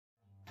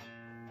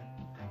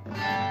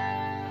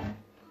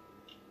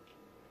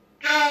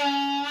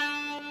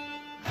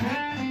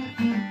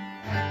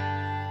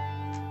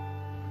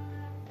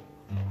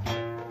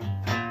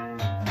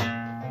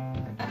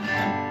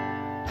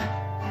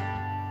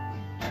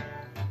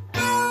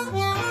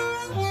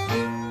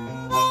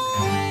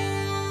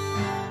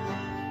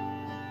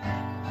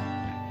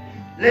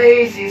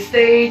lazy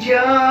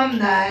stadium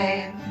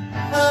night.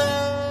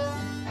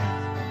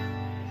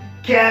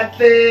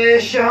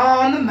 Catfish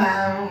on the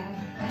mound.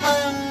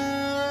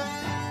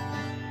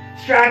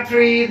 Strike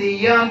three,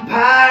 the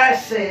umpire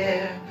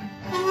said.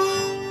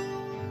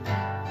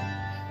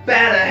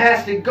 Batter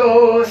has to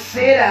go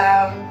sit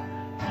out.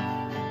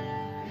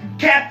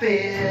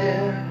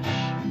 Catfish,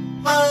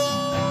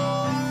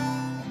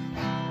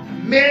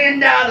 $1 million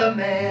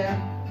man.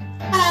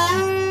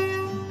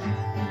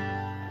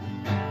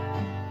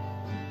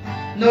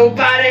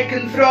 Nobody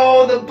can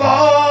throw the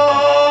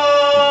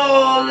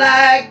ball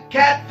like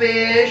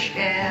Catfish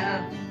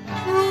can.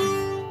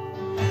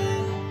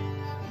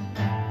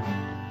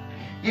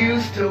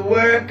 Used to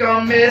work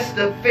on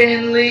Mr.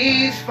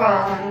 Finley's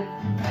farm,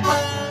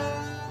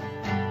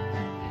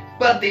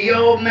 but the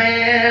old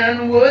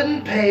man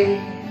wouldn't pay.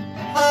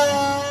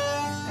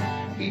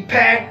 He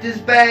packed his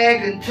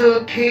bag and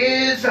took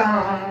his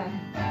arm.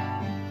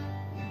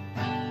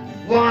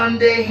 One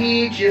day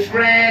he just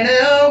ran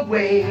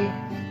away.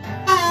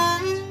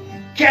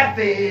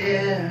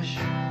 Catfish,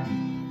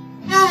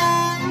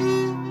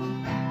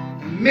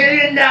 $1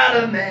 million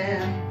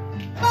man.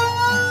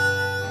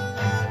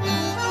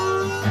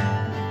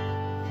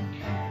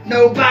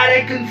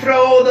 Nobody can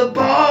throw the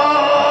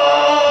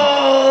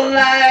ball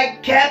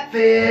like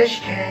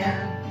Catfish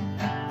can.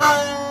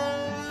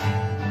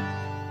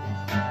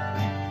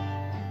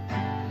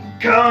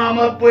 Come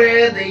up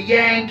where the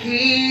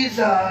Yankees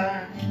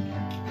are,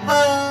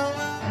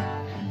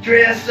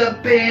 dress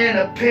up in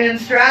a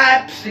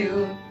pinstripe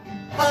suit,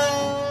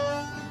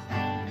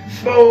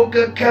 smoke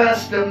a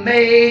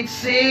custom-made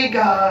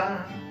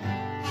cigar,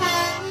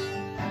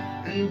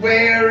 and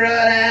wear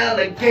an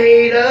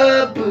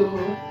alligator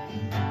boot.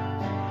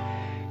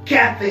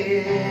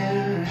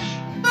 Catfish,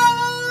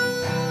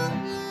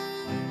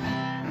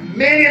 $1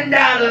 million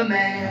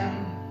man.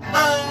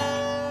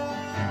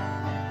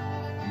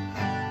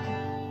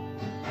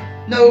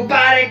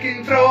 Nobody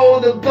can throw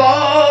the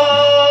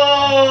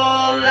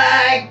ball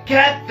like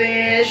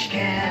Catfish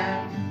can.